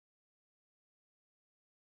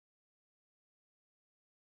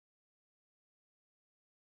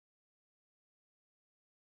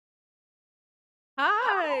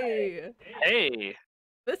Hi! Hey,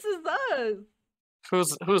 This is us.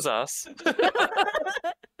 who's us?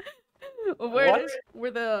 we're What?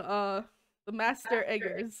 we're the master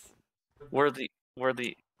eggers. We're the we're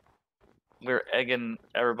the we're egging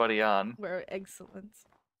everybody on. We're excellent.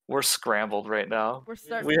 We're scrambled right now. We're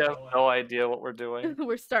starting. We have no idea what we're doing.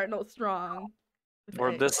 We're starting out strong.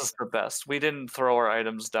 This is the best. We didn't throw our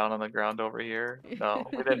items down on the ground over here. No,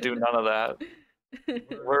 we didn't do none of that.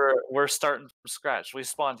 We're starting from scratch. We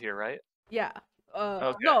spawned here, right? Yeah.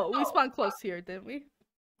 Okay. No, we spawned close here, didn't we?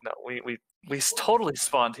 No, we totally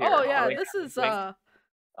spawned here. Oh yeah, Wink, this is wink.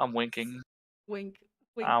 I'm winking. wink,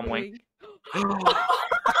 wink, I'm wink.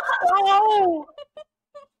 Oh!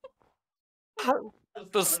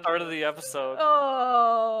 The start of the episode.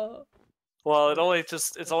 Oh. Well, it only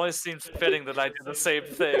seems fitting that I do the same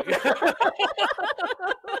thing.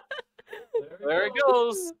 There it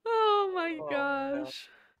goes. Oh my gosh.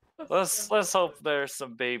 Let's hope there's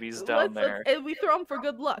some babies down there. And we throw them for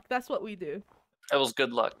good luck. That's what we do. It was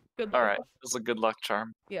good luck. Good luck. All right, it was a good luck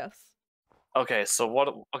charm. Yes. Okay, so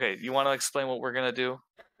what? Okay, you want to explain what we're gonna do?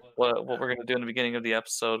 What we're gonna do in the beginning of the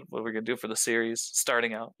episode? What we're gonna do for the series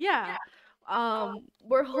starting out? Yeah.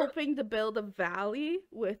 We're hoping to build a valley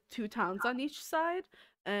with 2 towns on each side,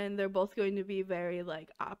 and they're both going to be very like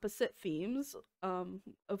opposite themes of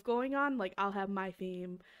going on. Like I'll have my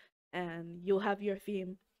theme and you'll have your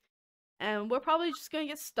theme. And we're probably just going to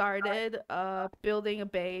get started building a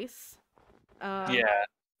base. Yeah.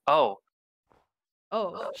 Oh,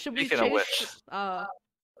 Should we speaking of change which,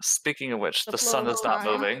 speaking of which, the flow sun of is not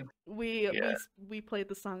time? moving. We played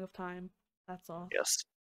the Song of Time. That's all. Yes.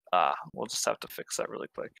 We'll just have to fix that really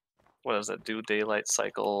quick. What does it do? Daylight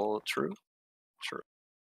cycle true? True.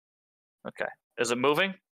 Okay. Is it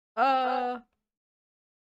moving? Uh-oh.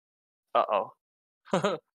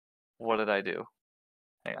 What did I do?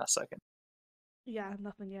 Hang on a second. Yeah,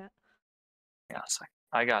 nothing yet. Hang on a second.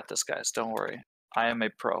 I got this, guys. Don't worry. I am a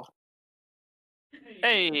pro.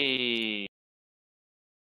 Hey!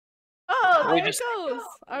 Oh, We there just- it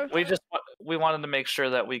goes. We wanted to make sure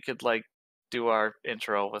that we could like do our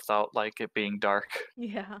intro without like it being dark.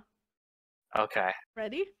 Yeah. Okay.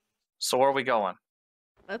 Ready? So where are we going?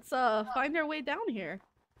 Let's find our way down here.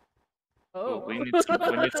 Oh. We need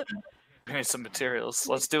some materials.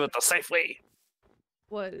 Let's do it the safe way.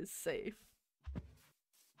 What is safe?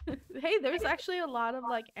 Hey, there's actually a lot of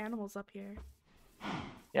like animals up here.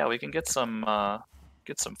 Yeah, we can get some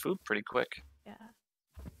food pretty quick. Yeah.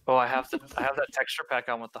 Oh, I have that texture pack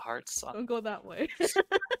on with the hearts on. Don't go that way.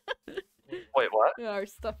 Wait, what? Yeah, our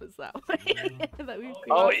stuff is that way. That we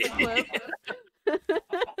yeah.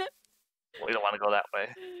 We don't want to go that way.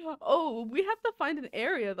 Oh, we have to find an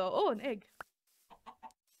area though. Oh, an egg.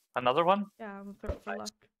 Another one? Yeah, I'm gonna throw it for luck.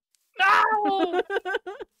 No!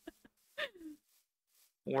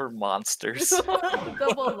 We're monsters.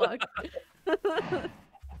 Double luck.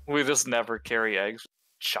 We just never carry eggs.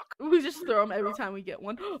 Chuck. We just throw them every time we get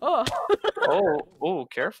one. Oh. Oh,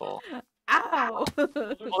 careful. Ow. Oh,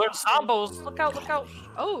 there's zombos. Look out, look out.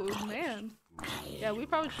 Oh, man. Yeah, we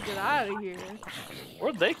probably should get out of here.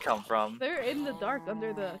 Where'd they come from? They're in the dark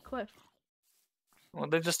under the cliff. Well,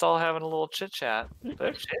 they're just all having a little chit chat.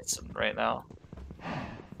 They're chasing right now.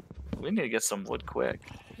 We need to get some wood quick.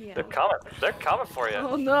 Yeah. They're coming. They're coming for you.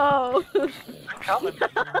 Oh no. They're coming.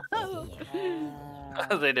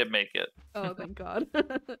 They didn't make it. Oh, thank God.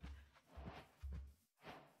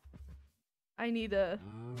 I need to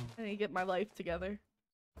get my life together.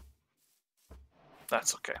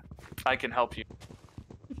 That's okay. I can help you.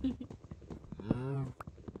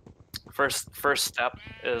 First step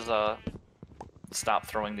is stop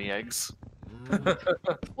throwing the eggs.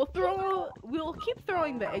 We'll keep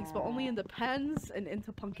throwing the eggs, but only into pens and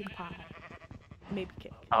into pumpkin pie. Maybe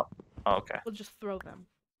cake. Oh, okay. We'll just throw them.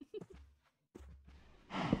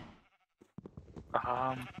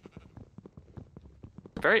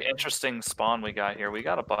 Very interesting spawn we got here. We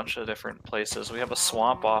got a bunch of different places. We have a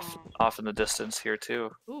swamp off in the distance here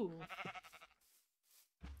too. Ooh.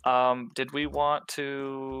 Did we want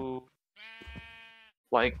to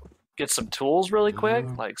like get some tools really quick?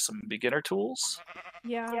 Like some beginner tools?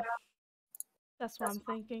 Yeah. That's what I'm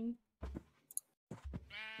thinking.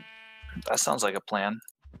 That sounds like a plan.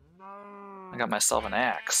 I got myself an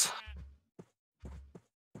axe.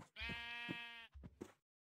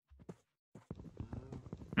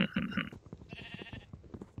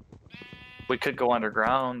 We could go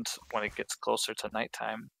underground when it gets closer to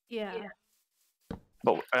nighttime. Yeah.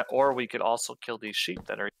 But or we could also kill these sheep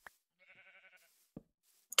that are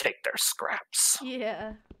take their scraps.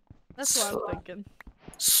 Yeah. That's what I'm thinking.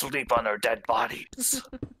 Sleep on their dead bodies.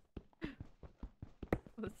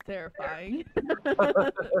 Let's terrifying.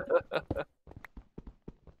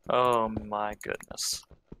 Oh my goodness.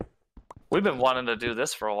 We've been wanting to do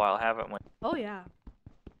this for a while, haven't we? Oh yeah.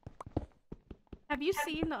 Have you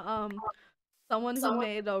seen someone who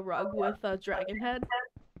made a rug with a dragon head?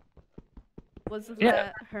 Wasn't Yeah.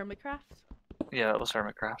 that Hermitcraft? Yeah, that was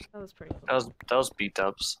Hermitcraft. That was pretty cool. That was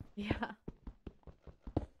B-dubs. Yeah.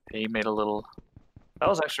 He made a little. That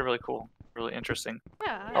was actually really cool, really interesting.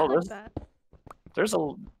 Yeah, I like that. There's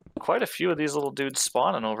quite a few of these little dudes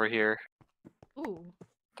spawning over here. Ooh.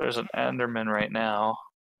 There's an Enderman right now.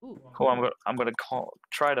 Ooh. Who I'm gonna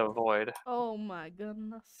try to avoid. Oh my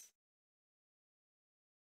goodness.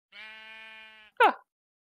 Ah,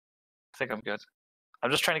 I think I'm good. I'm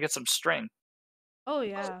just trying to get some string. Oh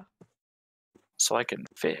yeah. So I can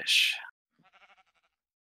fish.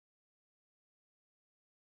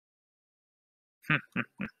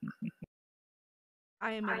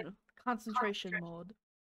 I am in concentration mode.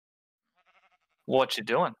 What you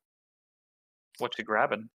doing? What you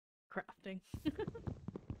grabbing? Crafting.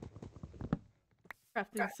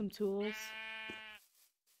 Crafting some tools.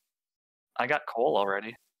 I got coal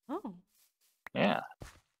already. Oh. Yeah.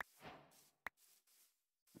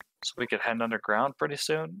 So we could head underground pretty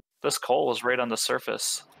soon. This coal is right on the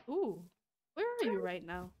surface. Ooh. Where are you right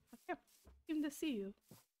now? I can't seem to see you.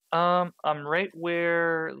 I'm right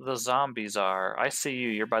where the zombies are. I see you.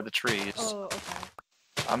 You're by the trees. Oh, okay.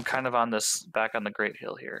 I'm kind of on back on the Great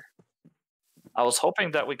Hill here. I was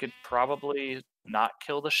hoping that we could probably not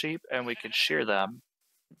kill the sheep and we could shear them.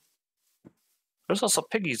 There's also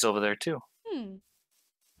piggies over there too. Hmm.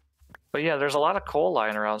 But yeah, there's a lot of coal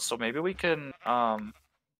lying around, so maybe we can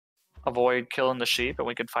avoid killing the sheep and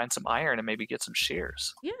we can find some iron and maybe get some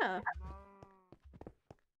shears. Yeah.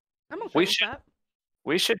 I'm okay with that.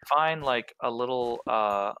 We should find like a little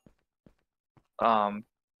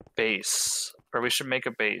base, or we should make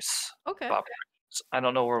a base. Okay. I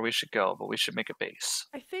don't know where we should go, but we should make a base.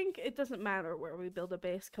 I think it doesn't matter where we build a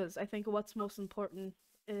base, because I think what's most important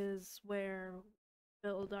is where we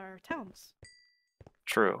build our towns.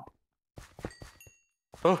 True.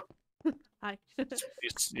 Oh. Hi.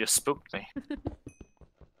 You spooked me.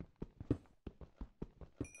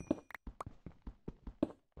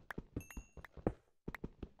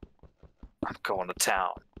 I'm going to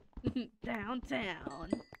town. Downtown.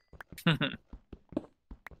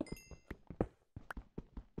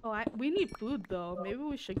 Oh, we need food though. Maybe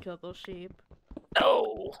we should kill those sheep.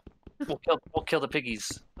 No. We'll kill the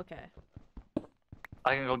piggies. Okay.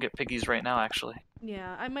 I can go get piggies right now, actually.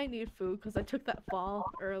 Yeah, I might need food because I took that fall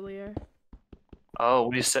earlier. Oh,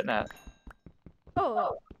 what are you sitting at?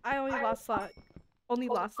 Oh, I only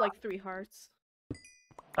lost like 3 hearts.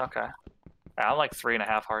 Okay. I'm like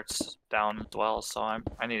 3.5 hearts down as well, so I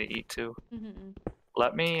need to eat too. Mm-hmm.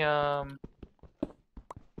 Let me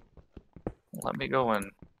go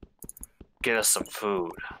and get us some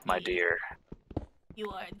food, my dear. You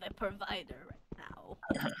are the provider right now.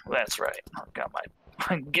 That's right. I've got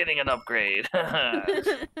I'm getting an upgrade.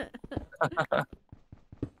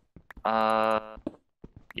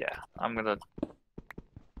 Yeah, I'm gonna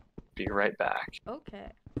be right back.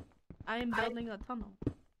 Okay. I am building a tunnel.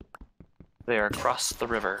 They are across the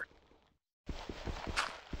river.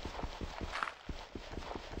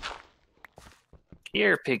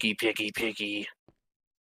 Here, piggy, piggy, piggy.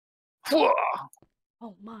 Whoa!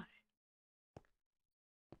 Oh my.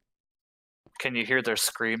 Can you hear their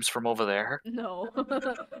screams from over there? No.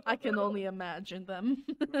 I can only imagine them.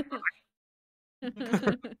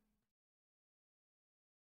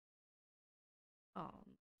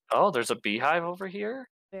 Oh, there's a beehive over here?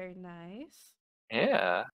 Very nice.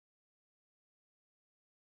 Yeah.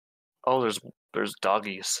 Oh, there's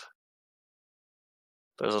doggies.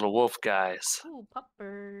 There's little wolf guys. Ooh,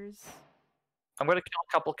 puppers. I'm gonna kill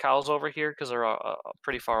a couple cows over here because they're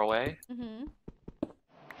pretty far away. Mm-hmm.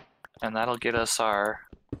 And that'll get us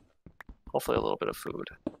hopefully a little bit of food.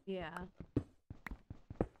 Yeah.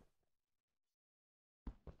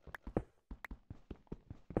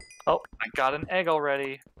 Oh, I got an egg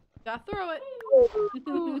already. Gotta throw it.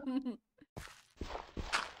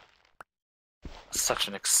 Such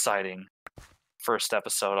an exciting first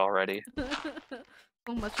episode already.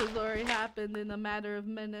 So much has already happened in a matter of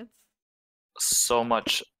minutes. So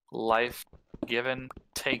much life given,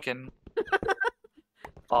 taken,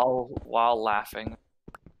 all while laughing.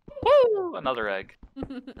 Woo! Another egg.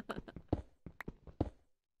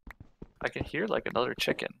 I can hear like another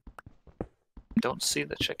chicken. Don't see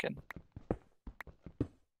the chicken.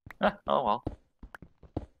 Oh well.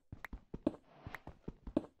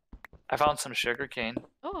 I found some sugar cane.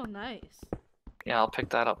 Oh, nice. Yeah, I'll pick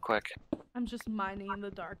that up quick. I'm just mining in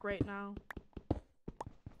the dark right now.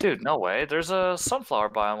 Dude, no way. There's a sunflower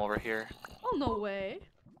biome over here. Oh, no way.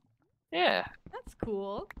 Yeah, That's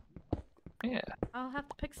cool. yeah. I'll have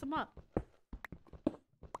to pick some up.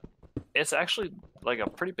 It's actually like a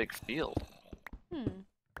pretty big field. Hmm.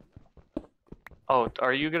 Oh,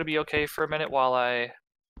 are you gonna be okay for a minute while I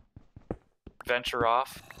venture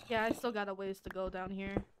off? Yeah, I still got a ways to go down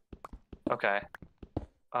here. Okay.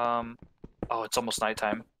 Oh, it's almost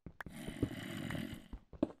nighttime.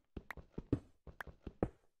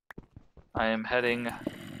 I am heading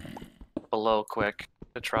below quick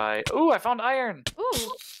to try. Ooh, I found iron!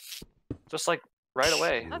 Ooh, Just like right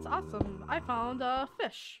away. that's awesome. I found a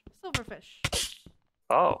fish. Silverfish.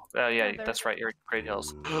 Oh, yeah, Yeah, they're- that's right. You're at Great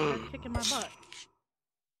Hills. They're kicking my butt.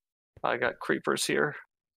 I got creepers here.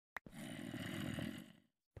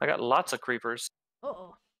 I got lots of creepers.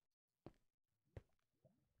 Uh-oh.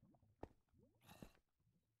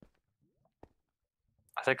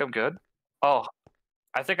 I think I'm good. Oh,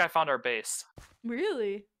 I think I found our base.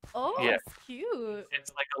 Really? Oh, Yeah. it's cute.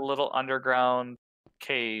 It's like a little underground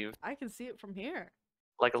cave, I can see it from here.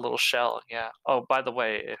 like a little shell. Yeah. Oh, by the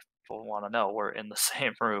way, if people want to know, we're in the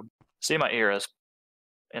same room. See my ear is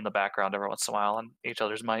in the background every once in a while on each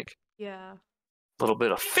other's mic. Yeah. A little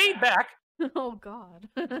bit of feedback. Oh, God.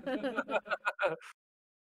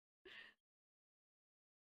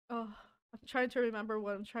 Oh, I'm trying to remember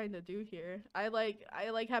what I'm trying to do here. I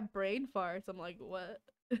have brain farts. I'm like, what?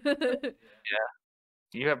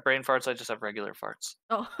 You have brain farts. I just have regular farts.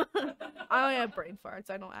 Oh, I only have brain farts.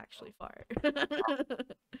 I don't actually fart.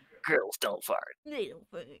 Girls don't fart. They don't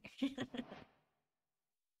think.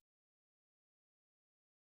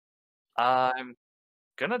 I'm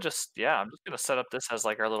gonna just I'm just gonna set up this as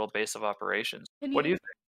like our little base of operations. What do you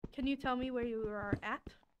think? Can you tell me where you are at?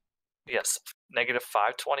 Yes, negative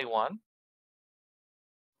 521,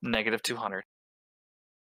 negative 200.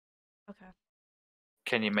 Okay.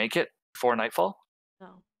 Can you make it before nightfall?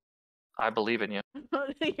 No. I believe in you.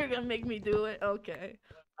 You're gonna make me do it? Okay.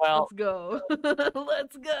 Well, Let's go.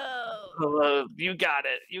 Let's go. you got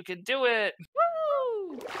it. You can do it.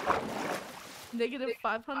 Woo! Negative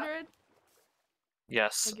 500?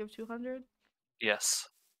 Yes. Negative 200? Yes.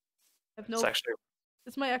 I have It's actually.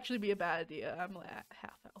 This might actually be a bad idea. I'm at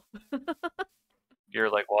half health. You're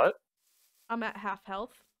like what? I'm at half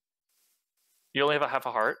health. You only have a half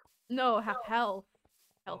a heart. No, half health.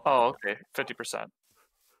 Health. Oh, okay. 50%. That's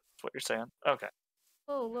what you're saying. Okay.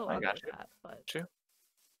 Oh, a little I under got you. that, but You.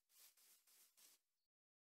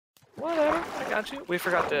 Whatever. I got you. We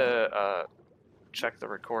forgot to check the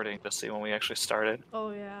recording to see when we actually started.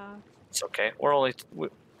 oh yeah. It's okay. We're only we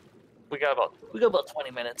got about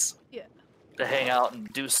 20 minutes. Yeah. To hang out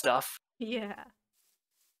and do stuff. Yeah.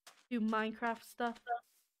 Do Minecraft stuff.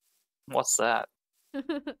 What's that?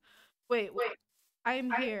 Wait.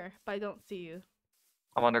 I'm here, but I don't see you.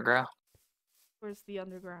 I'm underground. Where's the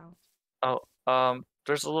underground? Oh,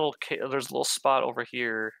 there's a little spot over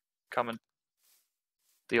here coming.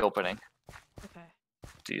 The opening. Okay.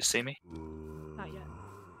 Do you see me? Not yet.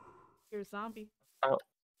 You're a zombie. Oh,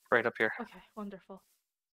 right up here. Okay, wonderful.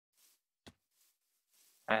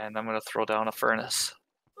 And I'm gonna throw down a furnace.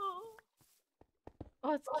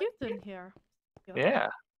 Oh, it's cute in here. Yeah.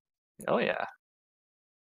 Oh yeah.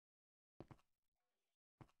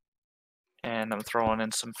 And I'm throwing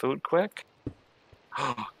in some food quick.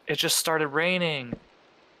 It just started raining.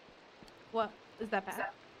 What? Is that bad?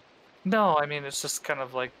 No, I mean it's just kind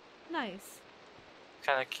of like Nice.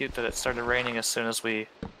 kind of cute that it started raining as soon as we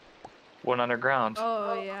went underground.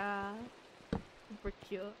 Oh yeah. Super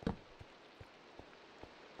cute.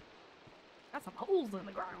 Got some holes in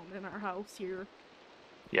the ground in our house here.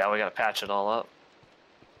 Yeah, we gotta patch it all up.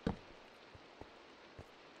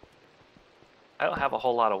 I don't have a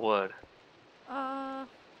whole lot of wood.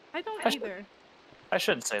 I don't either. I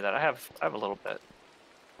shouldn't say that. I have a little bit.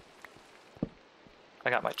 I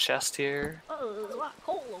got my chest here. Oh, there's a lot of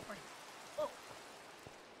coal over here. Oh.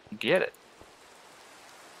 Get it.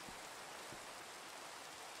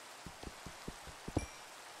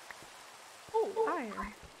 Oh,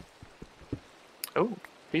 iron. Oh,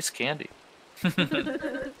 piece of candy.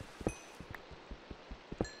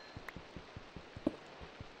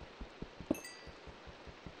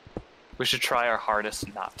 We should try our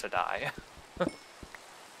hardest not to die.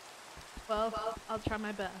 Well, I'll try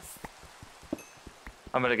my best.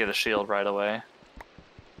 I'm gonna get a shield right away.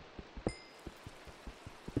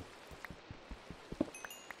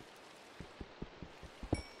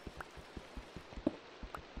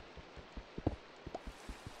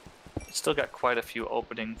 Still got quite a few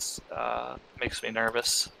openings. Makes me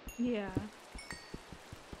nervous. Yeah.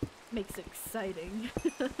 Makes it exciting.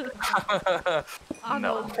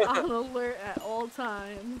 No. On alert at all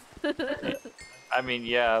times. I mean,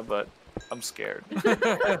 yeah, but I'm scared.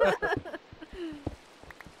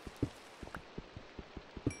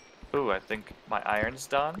 Ooh, I think my iron's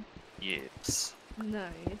done. Yes. Nice.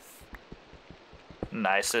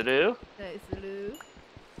 Nice-a-do. Nice, Lou.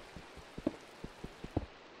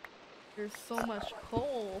 There's so much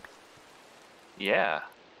coal. Yeah.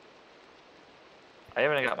 I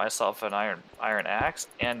even got myself an iron axe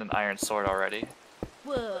and an iron sword already.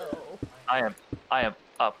 Whoa. I am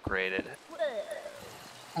upgraded.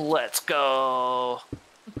 Whoa. Let's go.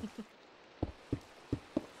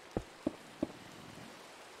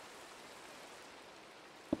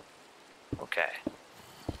 Okay.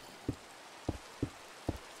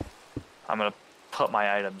 I'm gonna put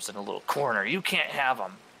my items in a little corner. You can't have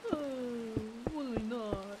them. Why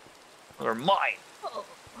not? They're mine. Oh.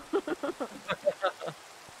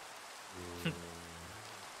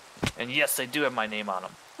 And yes, they do have my name on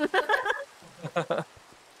them.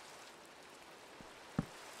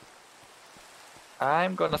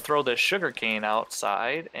 I'm gonna throw this sugarcane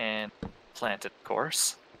outside and plant it, of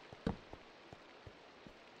course.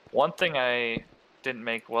 One thing I didn't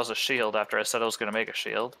make was a shield after I said I was gonna make a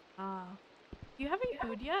shield. Do you have any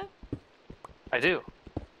food yet? I do.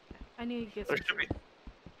 I need to get There some should be. food.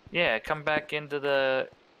 Yeah, come back into the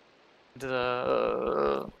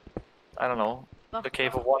I don't know, the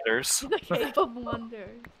Cave of Wonders. The Cave of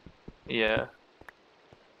Wonders. Yeah.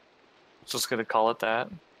 Just gonna call it that.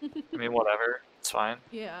 I mean, whatever. It's fine.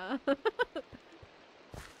 Yeah.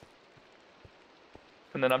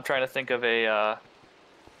 And then I'm trying to think of a,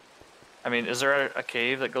 I mean, is there a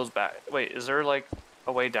cave that goes back? Wait, is there like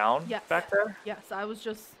a way down Yes. back there? Yes, I was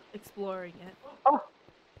just exploring it. Oh!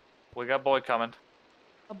 We got boy coming.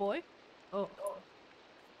 A boy? Oh.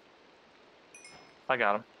 I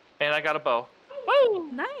got him. And I got a bow.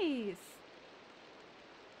 Woo! Nice!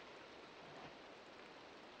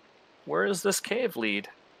 Where does this cave lead?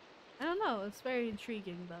 I don't know, it's very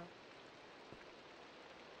intriguing though.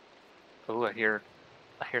 Oh, I hear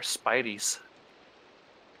Spideys.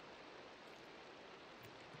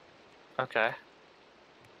 Okay.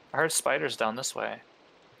 I heard spiders down this way.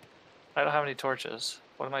 I don't have any torches.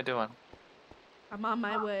 What am I doing? I'm on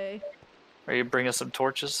my way. Are you bringing some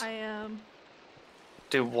torches? I am.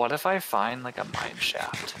 Dude, what if I find like a mine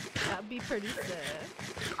shaft? That'd be pretty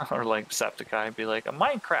sick. Or like Septiceye be like, a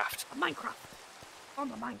Minecraft! A Minecraft! On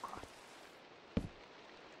the Minecraft.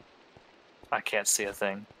 I can't see a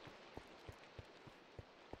thing.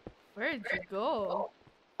 Where did you go?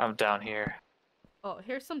 I'm down here. Oh,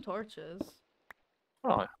 here's some torches.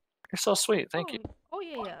 Oh, you're so sweet. Thank you. Oh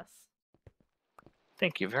yeah, yes.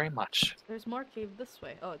 Thank you very much. There's more cave this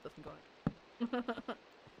way. Oh, it doesn't go in.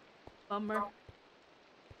 Bummer.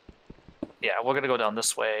 Yeah, we're gonna go down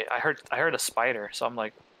this way. I heard a spider, so I'm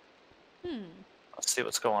like, let's see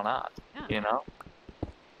what's going on. Yeah. You know?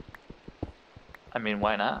 I mean,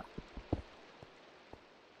 why not?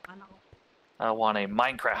 I know. I want a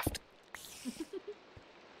Minecraft.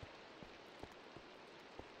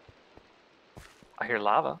 I hear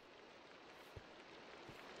lava.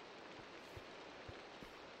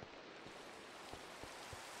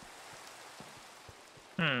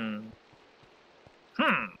 Hmm.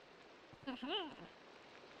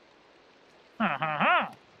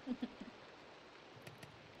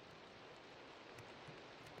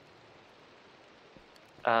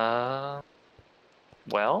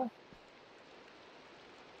 Well,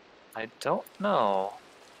 I don't know.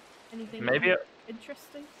 Anything Maybe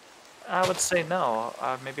interesting? I would say no.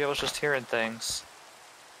 Maybe I was just hearing things.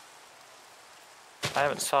 I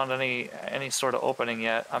haven't found any sort of opening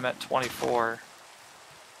yet. I'm at 24.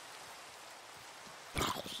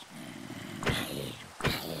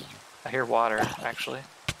 I hear water, actually.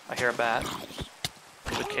 I hear a bat.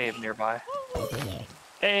 There's a cave nearby.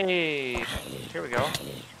 Hey! Here we go.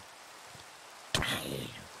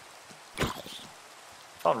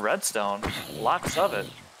 Found redstone. Lots of it.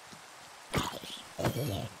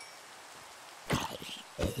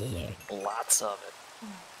 Lots of it.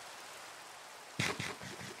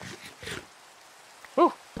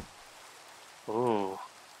 Ooh! Ooh.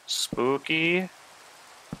 Spooky.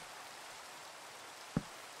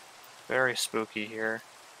 Very spooky here.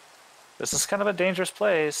 This is kind of a dangerous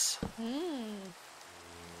place.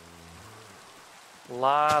 A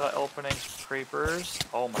lot of openings, creepers.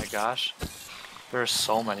 Oh my gosh. There's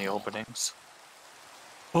so many openings.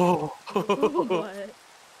 Oh! What?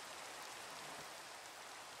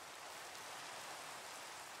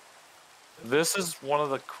 This is one of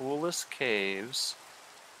the coolest caves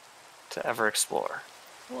to ever explore.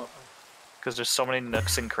 Whoa. because there's so many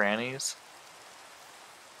nooks and crannies.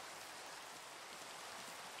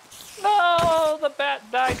 No, the bat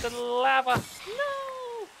died to the lava.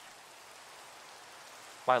 No!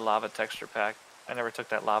 My lava texture pack. I never took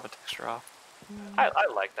that lava texture off. Mm. I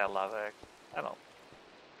like that lava. I don't.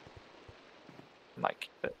 I might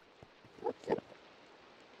keep it.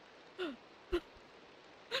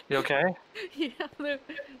 You okay? Yeah, there's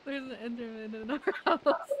an Enderman in our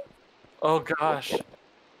house. Oh gosh.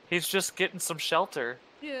 He's just getting some shelter.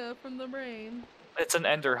 Yeah, from the rain. It's an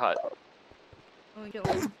ender hut. Only kill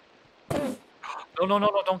him. No,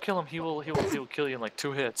 don't kill him. He will kill you in like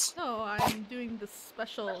 2 hits. No, I'm doing this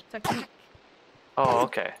special technique. Oh,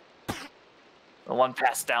 okay. The one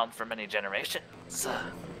passed down for many generations.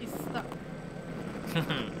 He's stuck.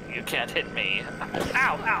 You can't hit me. Ow,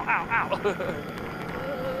 ow, ow, ow.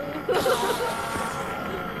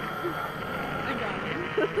 I got him.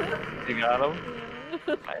 You got him?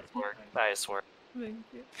 Yeah. Nice work. Nice work. Thank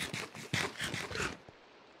you.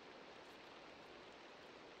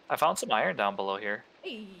 I found some iron down below here.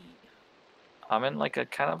 Hey. I'm in like a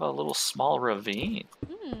kind of a little small ravine.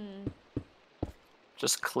 Hmm.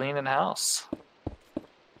 Just cleaning house.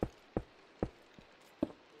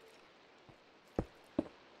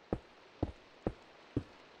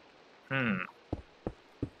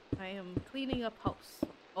 I am cleaning up house.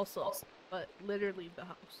 Also, but literally the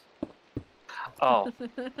house. Oh,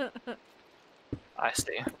 I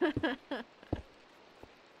see.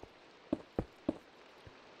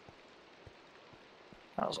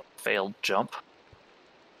 That was a failed jump.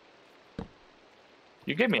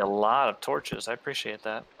 You gave me a lot of torches. I appreciate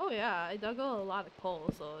that. Oh yeah, I dug a lot of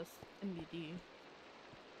coal, so it's NBD.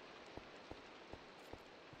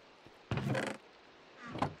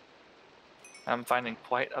 I'm finding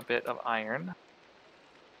quite a bit of iron.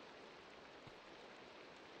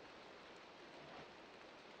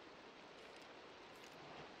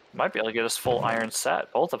 Might be able to get us full iron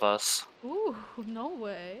set, both of us. Ooh, no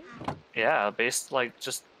way. Yeah, based like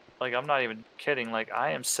just like I'm not even kidding. Like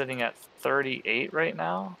I am sitting at 38 right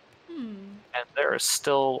now, and there is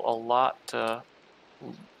still a lot to.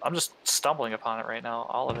 I'm just stumbling upon it right now,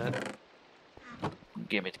 all of it.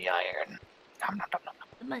 Give me the iron. Nom, nom, nom, nom.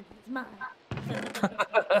 The money is mine.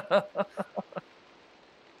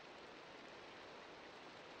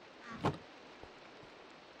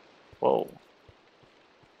 Whoa.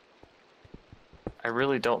 I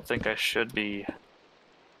really don't think I should be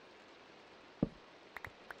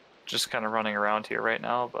just kind of running around here right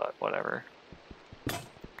now, but whatever.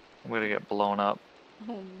 I'm gonna get blown up.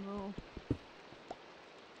 Oh no.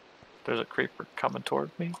 There's a creeper coming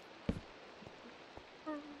toward me.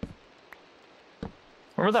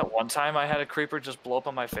 Remember that one time I had a creeper just blow up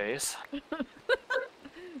on my face?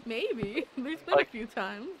 Maybe. There's been Like- a few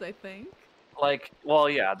times, I think. Like, well,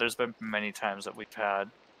 yeah, there's been many times that we've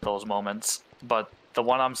had those moments, but the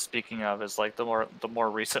one I'm speaking of is like the more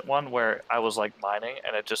recent one where I was like mining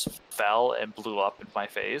and it just fell and blew up in my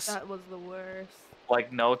face. That was the worst.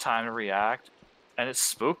 Like no time to react, and it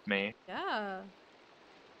spooked me. Yeah.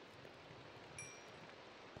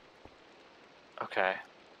 Okay.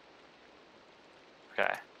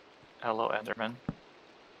 Okay. Hello, Enderman.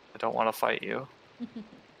 I don't want to fight you.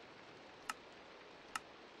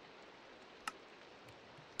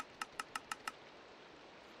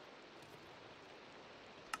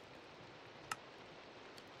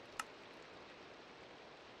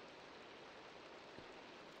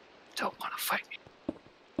 Don't want to fight you.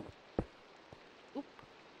 Oop.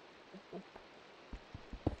 Oop.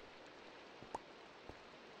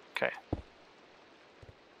 Okay.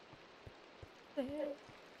 There.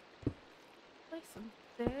 Place some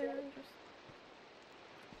stairs.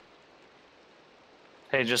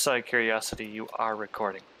 Hey, just out of curiosity, you are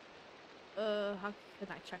recording. How can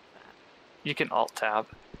I check that? You can Alt-Tab.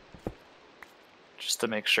 Just to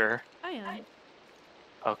make sure. I am.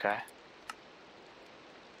 Okay.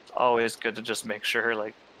 It's always good to just make sure,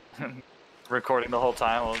 like, recording the whole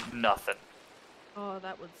time, well, nothing. Oh,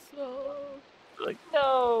 that was so... Like,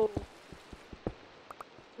 no!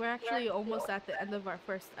 We're actually almost at the end of our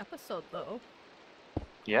first episode, though.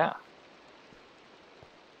 Yeah.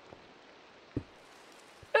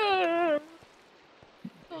 So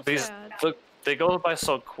These, sad. look, they go by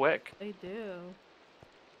so quick. They do.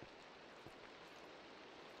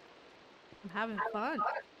 I'm having fun.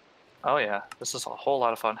 Oh yeah, this is a whole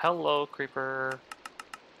lot of fun. Hello, creeper.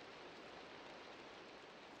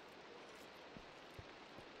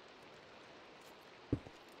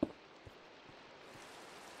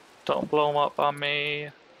 Don't blow 'em up on me.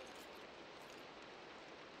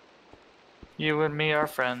 You and me are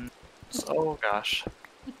friends. Oh gosh.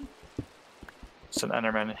 It's an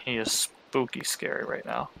Enderman. He is spooky scary right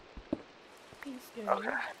now. He's scary. Okay.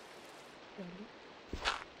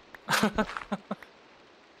 Scary.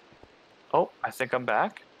 Oh, I think I'm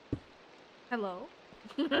back. Hello.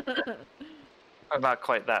 I'm not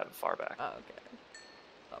quite that far back. Oh, okay.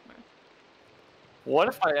 Bummer. What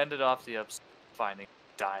if I ended off the episode finding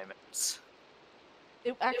diamonds?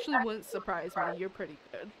 It actually wouldn't surprise me. You're pretty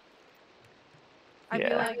good. I'd be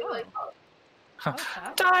Yeah. like, oh, what's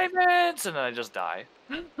that? Diamonds! And then I just die.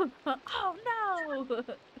 Oh no!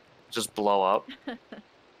 Just blow up.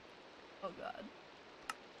 Oh god.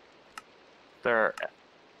 There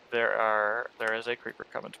is a creeper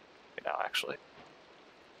coming to me now, actually.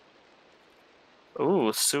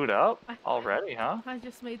 Ooh, suit up already, huh? I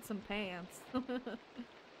just made some pants.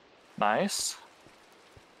 Nice.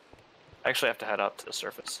 I actually have to head up to the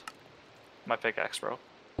surface. My pickaxe, bro.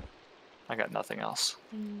 I got nothing else.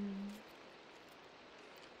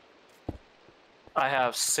 I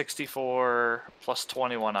have 64 plus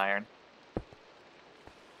 21 iron.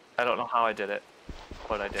 I don't know how I did it,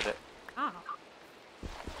 but I did it. Ah.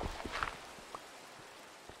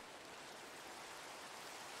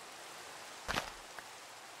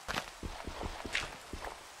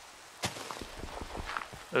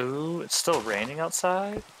 Ooh, it's still raining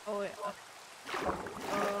outside? Oh yeah.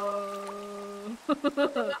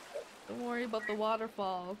 Don't worry about the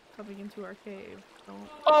waterfall coming into our cave. Don't.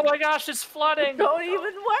 Oh my gosh, it's flooding! Don't even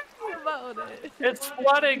worry about it. It's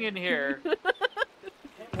flooding in here.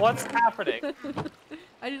 What's happening?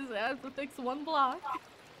 I just have to fix one block.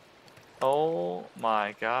 Oh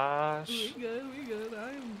my gosh. We good.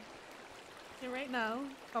 I'm here right now.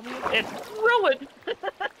 Call me It's ruined!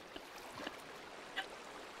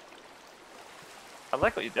 I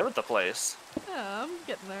like what you did with the place. Yeah, I'm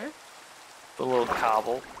getting there. The little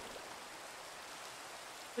cobble.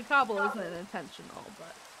 The cobble isn't intentional,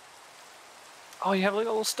 but Oh, you have like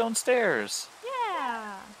little stone stairs.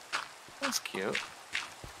 yeah. That's cute.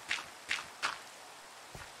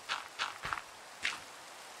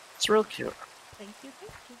 It's real cute. Thank you.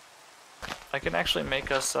 I can actually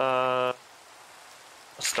make us a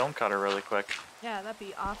stone cutter really quick. Yeah, that'd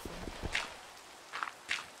be awesome.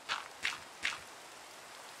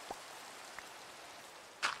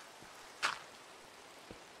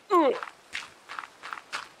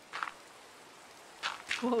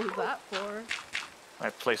 What was that for? I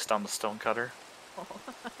placed down the stone cutter Oh.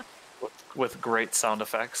 with great sound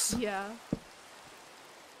effects. Yeah,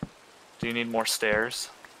 Do you need more stairs?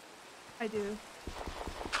 I do.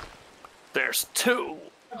 There's 2!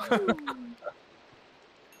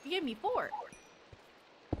 You gave me 4.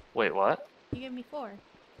 Wait, what? You gave me 4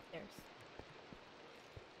 stairs.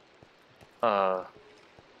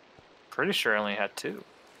 Pretty sure I only had 2.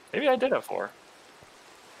 Maybe I did have 4.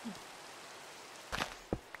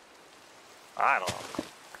 I don't know.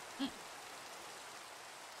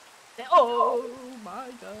 Oh my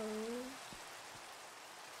god.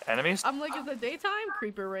 Enemies? I'm like, is it daytime?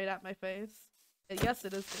 Creeper right at my face. Yes,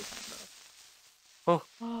 it is daytime though.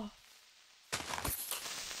 Oh.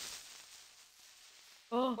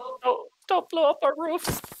 Oh. Oh, don't blow up our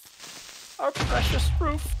roof! Our precious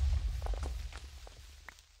roof!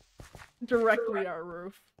 Directly our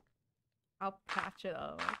roof. I'll patch it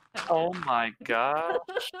up. Oh my god.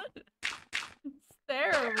 It's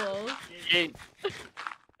terrible. Yay.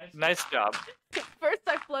 Nice job. First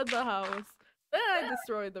I flood the house, then I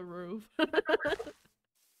destroyed the roof.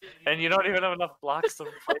 And you don't even have enough blocks to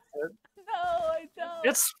replace it. No, I don't.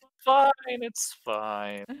 It's fine, it's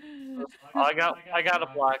fine. I got a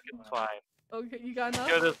block, it's fine. Okay, you got enough?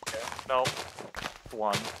 Good as nope.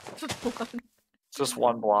 One. Just one. It's just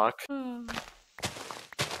one block.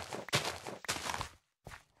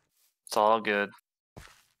 It's all good.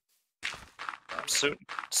 I'm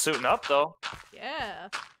suiting up though. Yeah.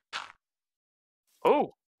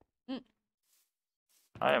 Oh! Mm.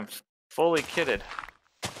 I am fully kitted.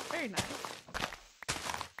 Very nice.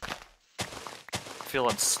 Feel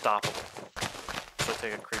unstoppable. So I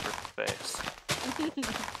take a creeper face.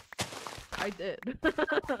 I did.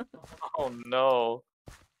 Oh no.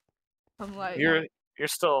 I'm like, You're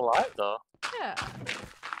still alive though. yeah.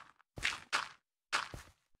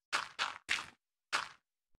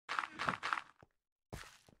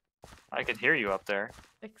 I can hear you up there.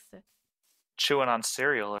 Fix it. Chewing on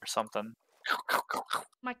cereal or something.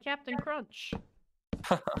 My Captain Crunch.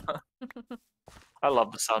 I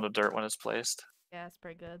love the sound of dirt when it's placed. Yeah, it's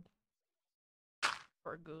pretty good.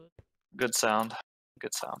 Or good. Good sound.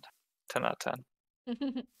 Good sound. 10 out of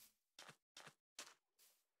 10.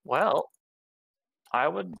 Well,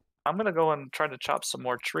 I'm gonna go and try to chop some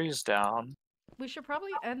more trees down. We should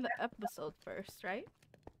probably end the episode first, right?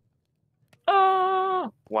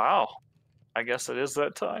 Wow. I guess it is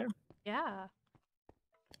that time. Yeah.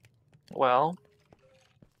 Well,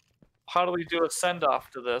 how do we do a send-off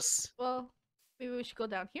to this? Well, maybe we should go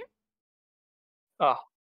down here. Oh,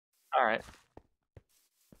 alright.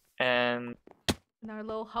 And In our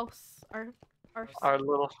little house, our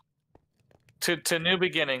little... To new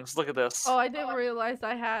beginnings, look at this. Oh, I didn't realize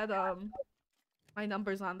I had my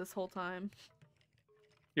numbers on this whole time.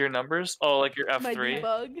 Your numbers? Oh, like your My F3?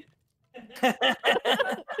 debug.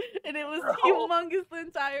 And it was Oh. humongous the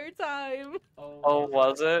entire time. Oh,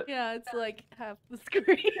 was it? Yeah, it's like half the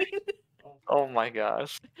screen. Oh my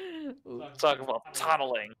gosh. Talk about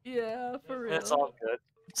tunneling. Yeah, for real. It's all good.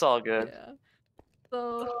 It's all good. Yeah.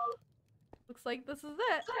 So, looks like this is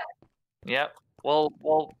it. Yep. Well,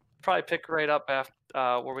 we'll probably pick right up after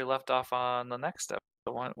where we left off on the next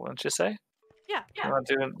episode. Wouldn't you say? Yeah. You want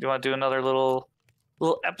to do another little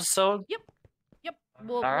episode? Yep.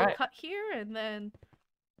 We'll right. cut here and then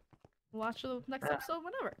watch the next episode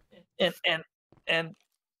whenever. And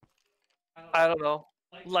I don't know.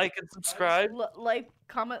 Like and subscribe. Like,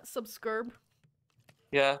 comment, subscribe.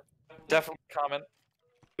 Yeah, definitely comment.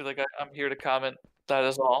 Be like, I'm here to comment. That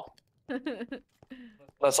is all.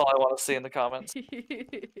 That's all I want to see in the comments.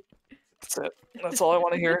 That's it. That's all I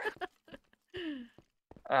want to hear.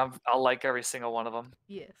 I'll like every single one of them.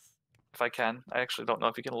 Yes. If I can. I actually don't know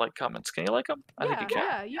if you can like comments. Can you like them? I think you can.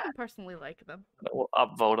 Yeah, you can personally like them. We'll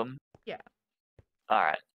upvote them. Yeah. All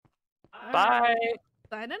right. All Bye. right.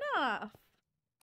 Signing off.